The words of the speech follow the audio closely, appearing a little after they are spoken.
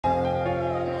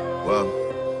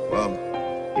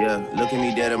whoa, yeah. Look at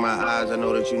me dead in my eyes, I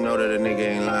know that you know that a nigga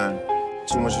ain't lying.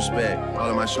 Too much respect, all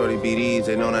of my shorty BDs,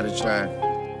 they know not to try.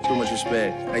 Too much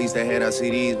respect, I used to hand out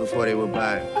CDs before they would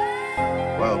buy it.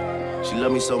 Whoa, she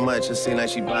love me so much, it seem like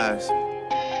she buys.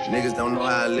 Niggas don't know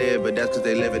how I live, but that's cause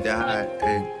they live it that high,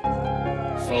 hey.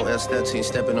 4L step team,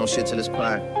 stepping on shit till it's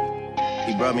quiet.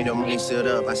 He brought me the money sealed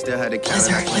up, I still had to count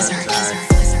it. Blizzard.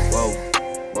 Whoa,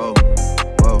 whoa,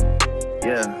 whoa,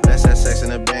 yeah, let's have sex in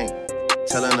the bank.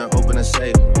 Telling her open a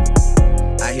safe.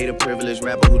 I hate a privileged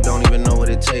rapper who don't even know what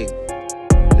it takes.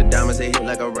 The diamonds they hit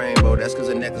like a rainbow, that's cause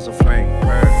the necklace a frame.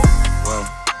 Whoa,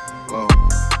 whoa,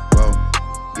 whoa,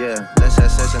 yeah, let's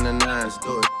have sex in the nines.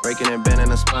 Do it. Breaking and bending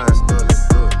the spines. Do it,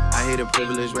 do it. I hate a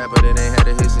privileged rapper that ain't had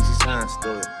a hit since he signed. Do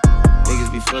it.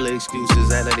 Niggas be full of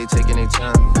excuses, act like they taking their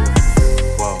time.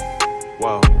 Whoa,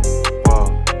 whoa, whoa.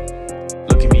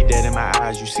 Look at me dead in my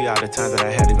eyes, you see all the times that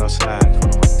I had to go slide.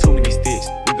 Too many sticks,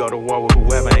 we go to war with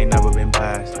whoever ain't never been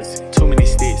biased. Too many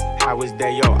sticks, how was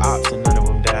they your ops and none of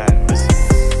them died.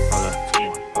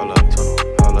 Hold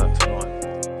up.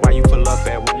 Why you pull up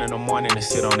at 1 in the morning and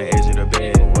sit on the edge of the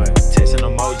bed? Texting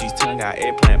emojis, tongue out,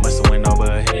 eggplant must've went over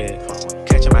her head.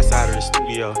 Catch him outside of the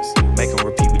studio, make him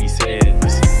repeat what he said.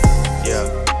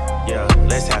 Yeah,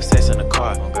 let's have sex in the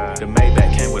car. The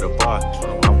Maybach came with a bar.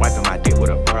 I'm wiping my dick with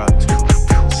a bra.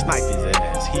 Snipe his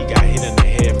ass, he got hit in the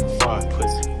head from far.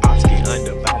 Ops get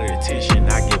undivided attention,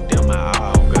 I give them my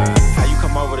all. How you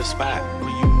come over the spot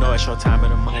when you know it's your time of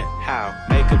the month? How?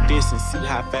 Make a distance, see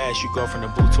how fast you go from the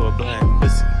boot to a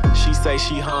blunt. She say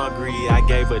she hungry, I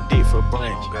gave her dick for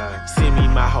brunch. Send me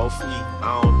my whole fleet,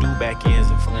 I don't do back ends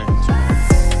and fronts.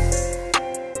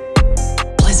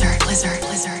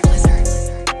 Blizzard.